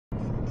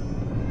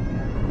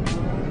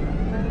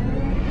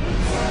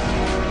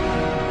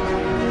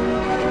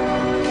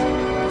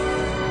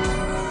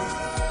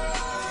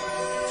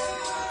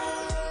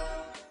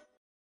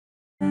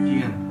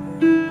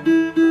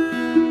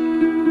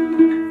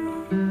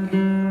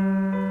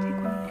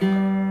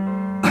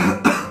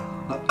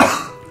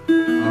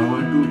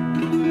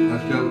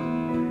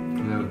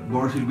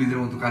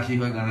কাশি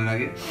হয় গানের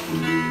আগে,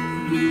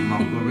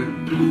 মাফ করবেন।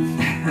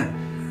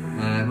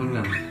 এখন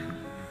গান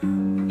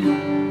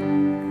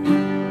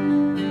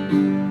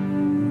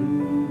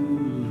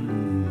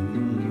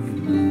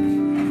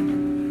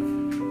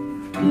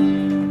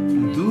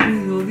তুমি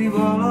যদি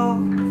বলো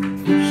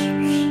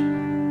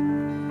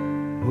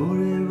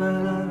ভোরের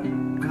বেলার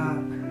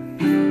কাক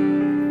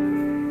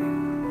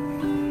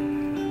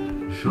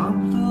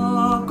শব্দ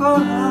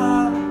করা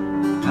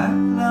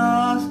একলা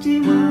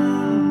স্টিমার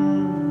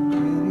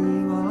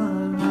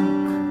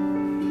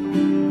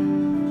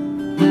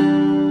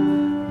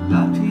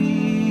লাঠি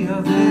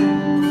হাতে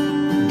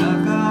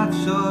ডাকাত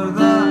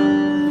সর্দার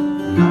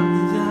রাত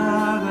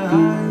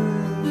জাগায়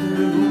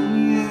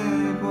ঘুমিয়ে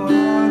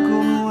পড়া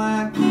কোনো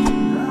এক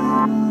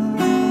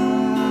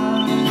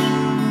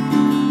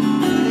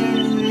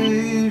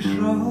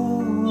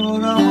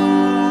শহর আমার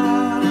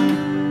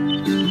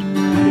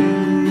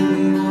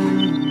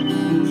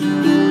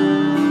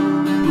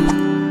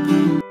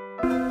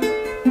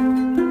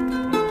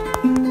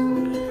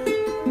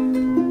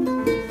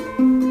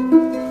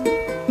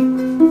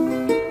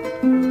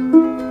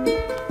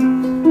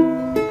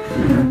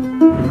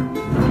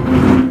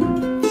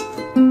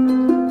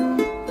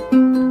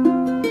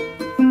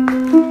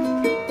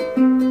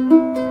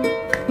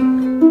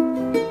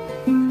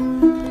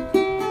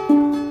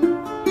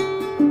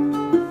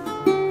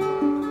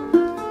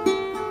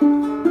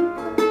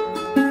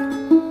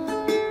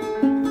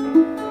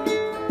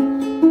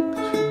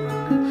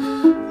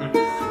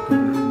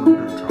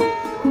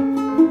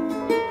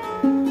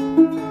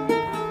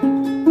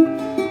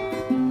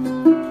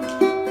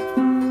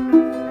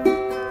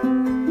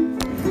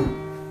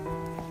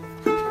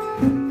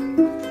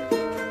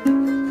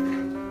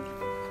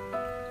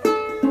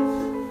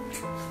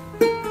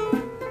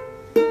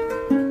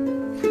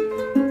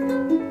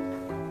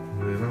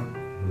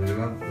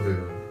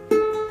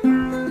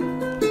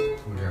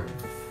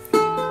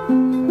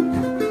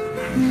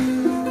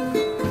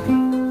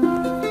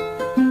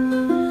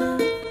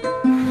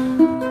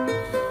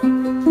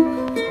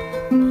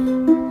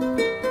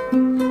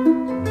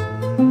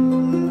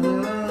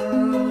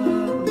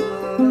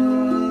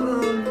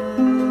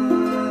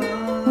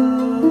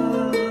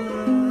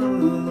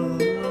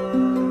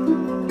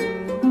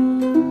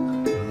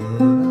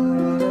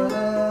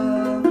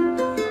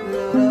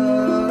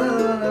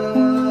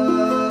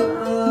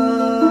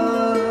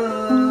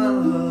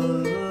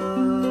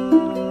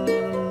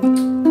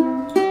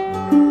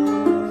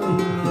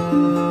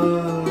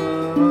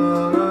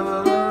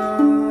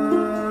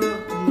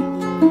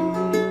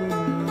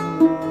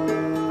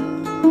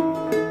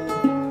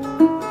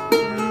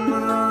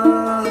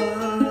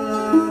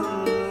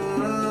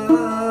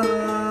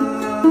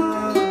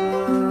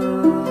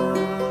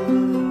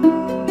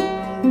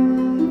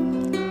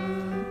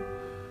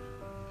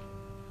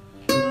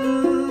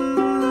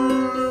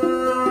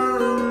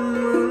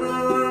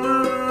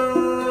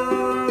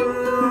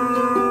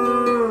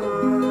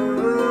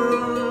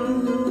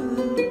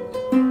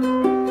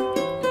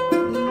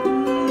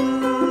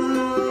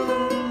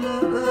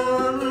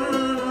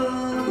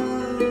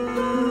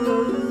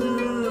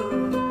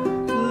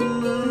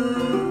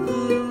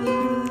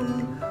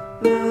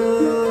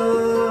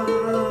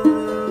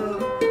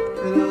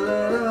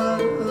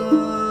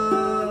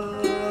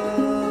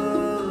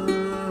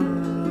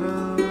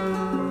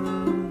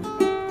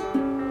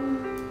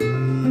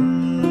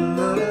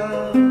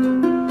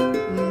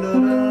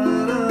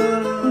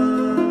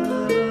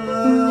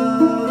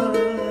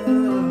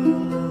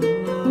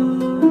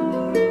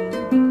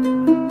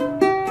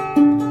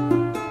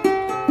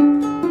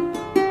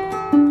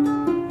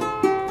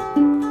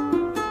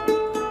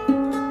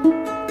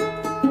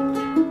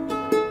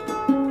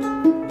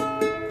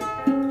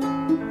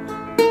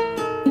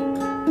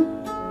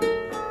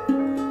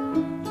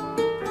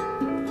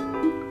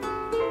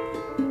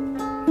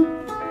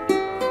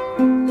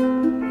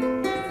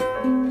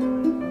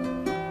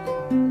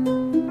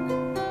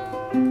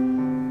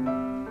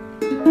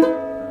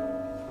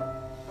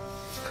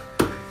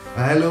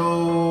হ্যালো,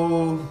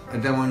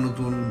 এটা আমার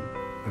নতুন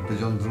একটা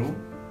যন্ত্র,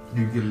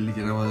 ডিজিটালি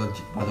যেটা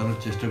বাজানোর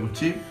চেষ্টা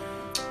করছি।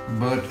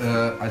 বাট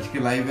আজকে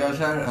লাইভে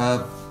আসার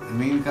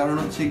মেইন কারণ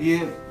হচ্ছে গিয়ে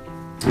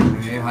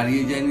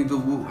হারিয়ে যায়নি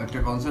তবু একটা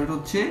কনসার্ট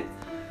হচ্ছে,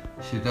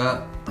 সেটা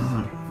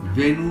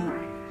ভেন্যু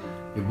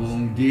এবং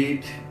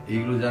ডেট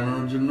এইগুলো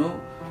জানানোর জন্য।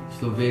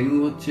 তো ভেন্যু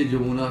হচ্ছে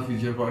যমুনা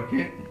ফিউচার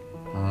পার্কে,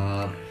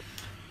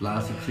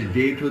 প্লাস হচ্ছে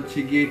ডেট হচ্ছে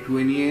গিয়ে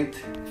 20th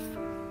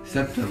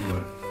সেপ্টেম্বর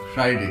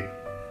ফ্রাইডে।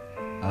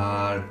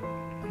 আর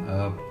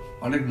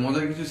অনেক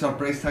মজার কিছু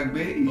সারপ্রাইজ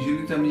থাকবে।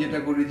 ইউজুয়ালি তো আমি যেটা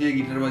করি যে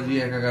গিটার বাজিয়ে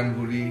একা গান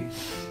করি,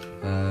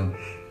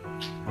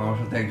 আমার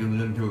সাথে একজন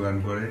দুজন কেউ গান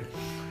করে।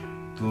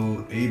 তো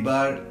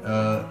এইবার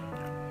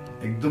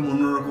একদম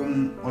অন্যরকম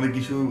অনেক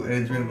কিছু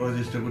অ্যারেঞ্জমেন্ট করার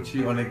চেষ্টা করছি,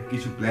 অনেক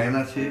কিছু প্ল্যান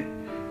আছে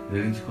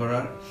অ্যারেঞ্জ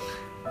করার।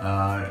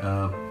 আর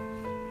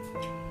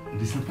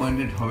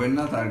ডিসঅ্যাপয়েন্টেড হবেন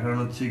না, তার কারণ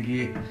হচ্ছে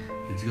গিয়ে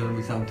it's gonna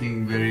be something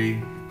very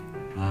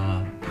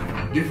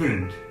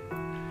different.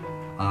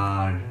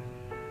 আর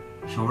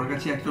সবার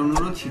কাছে একটা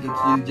অনুরোধ, সেটা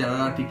হচ্ছে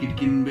যারা টিকিট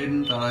কিনবেন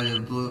তারা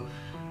যত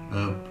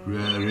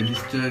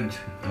রেজিস্টার্ড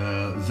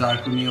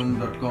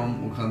zarconium.com,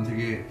 ওখান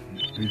থেকে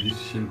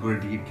রেজিস্ট্রেশন করে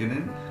টিকিট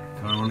কেনেন,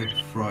 কারণ অনেক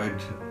ফ্রড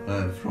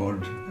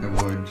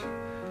অ্যাভয়েড,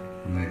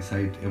 মানে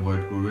সাইট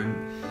অ্যাভয়েড করবেন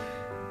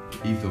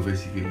এই তো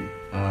বেসিক্যালি।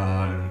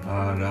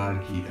 আর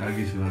কি, আর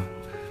কিছু না।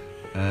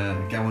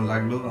 কেমন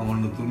লাগলো আমার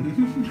নতুন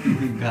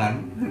গান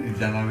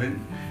জানাবেন,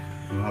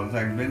 ভালো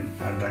থাকবেন,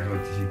 আর দেখা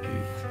হচ্ছে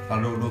শিগগিরই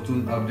আরো নতুন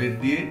আপডেট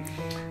দিয়ে,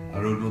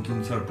 আরো নতুন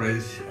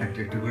সারপ্রাইজ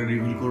একটা করে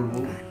রিভিল করব,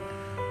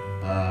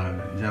 আর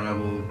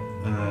জানাবো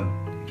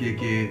কে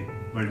কে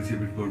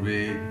পার্টিসিপেট করবে,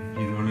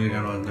 কি ধরনের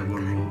গান বাজনা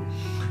করবো,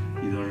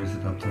 কি ধরনের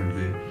সেট আপ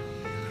থাকবে।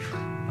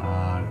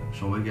 আর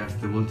সবাইকে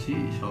আসতে বলছি,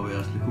 সবাই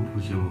আসলে খুব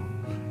খুশি হবো,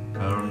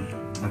 কারণ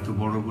এত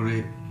বড় করে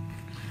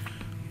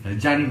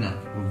জানি না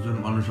কতজন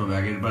মানুষ হবে।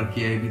 আগের বার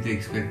কেআইবিতে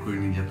এক্সপেক্ট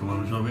করিনি যে এত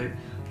মানুষ হবে,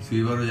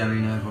 এবারও জানি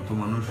না কত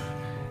মানুষ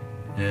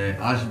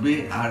আসবে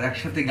আর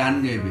একসাথে গান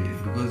গাইবে।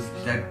 বিকজ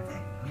দ্যাট,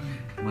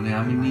 মানে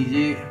আমি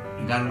নিজে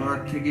গান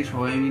করার থেকে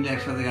সবাই মিলে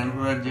একসাথে গান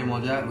করার যে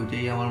মজা,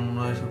 ওইটাই আমার মনে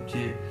হয়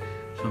সবচেয়ে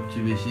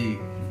বেশি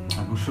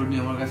আকর্ষণীয়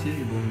আমার কাছে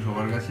এবং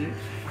সবার কাছে।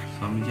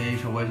 আমি চাই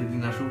সবাই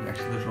সেদিন আসুক,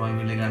 একসাথে সবাই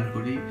মিলে গান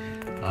করি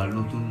আর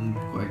নতুন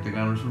কয়েকটা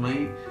গান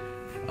শোনাই।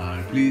 আর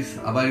প্লিজ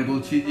আবার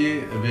বলছি যে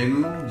venue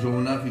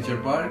Jamuna future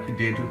park,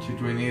 date হচ্ছে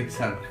 28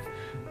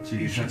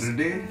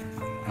 Saturday,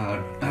 R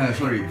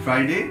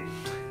Friday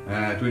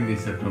 20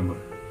 September,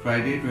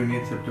 Friday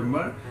 28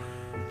 September,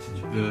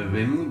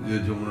 venue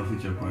Jamuna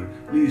future park.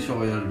 Please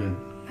সবাই আসবেন।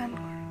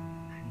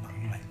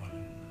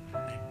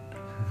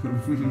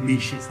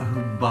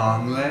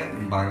 বাংলায়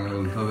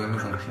বলতে হবে।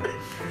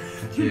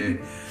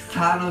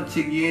 স্থান হচ্ছে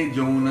গিয়ে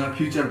যমুনা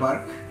ফিউচার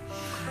পার্ক,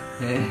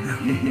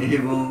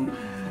 এবং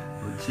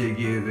হচ্ছে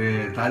গিয়ে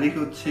তারিখ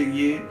হচ্ছে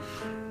গিয়ে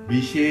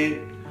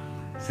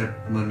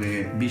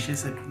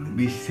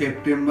 20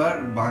 সেপ্টেম্বর।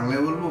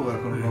 বাংলায় বলবো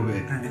এখন হবে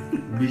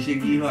 20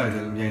 কি হয়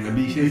জানি না,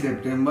 20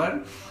 সেপ্টেম্বর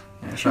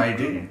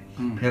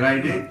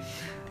ফ্রাইডে।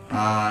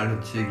 আর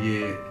হচ্ছে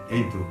গিয়ে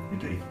এই তো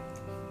এটাই।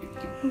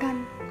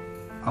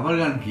 আবার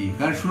গান কি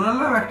গান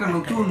শোনালাম, একটা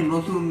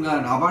নতুন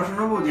গান আবার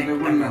শোনাবো, যেটা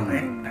বললাম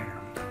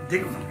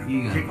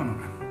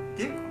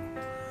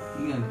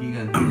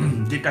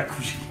যেটা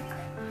খুশি।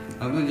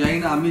 আমি তো জানি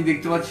না, আমি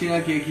দেখতে পাচ্ছি না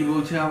কে কি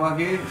বলছে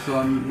আমাকে, সো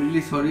আমি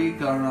রিয়েলি সরি,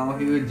 কারণ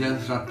আমাকে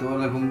জাস্ট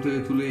রাত্রেবেলা ঘুম থেকে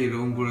তুলে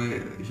এরকম করে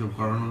এসব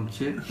করানো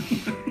হচ্ছে,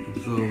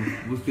 তো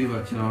বুঝতেই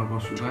পারছেন আমার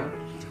কষ্টটা।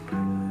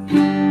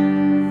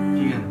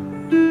 কি গান?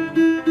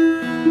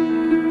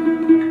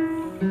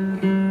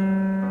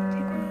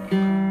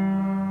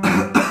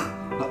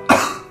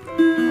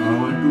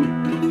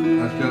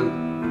 আজকাল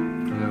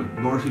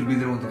বড়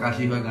শিল্পীদের মতো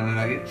কাশি হয় গানের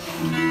আগে,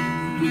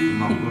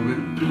 মাফ করবেন।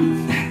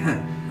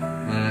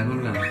 এখন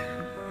গান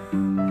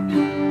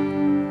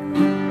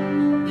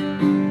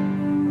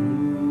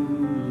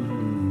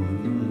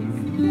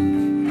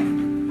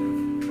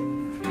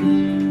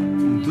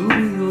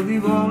তুমি যদি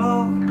বলো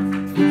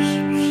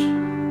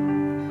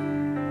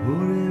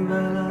ভোরের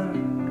বেলার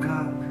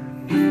কাক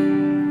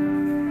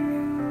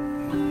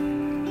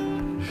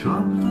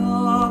শব্দ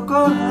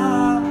করা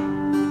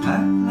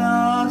একলা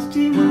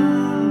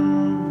স্টিমার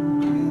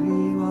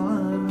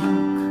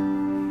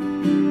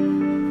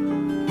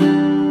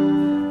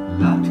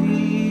লাঠি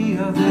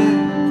হাতে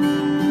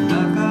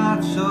ডাকাত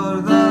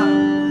সর্দার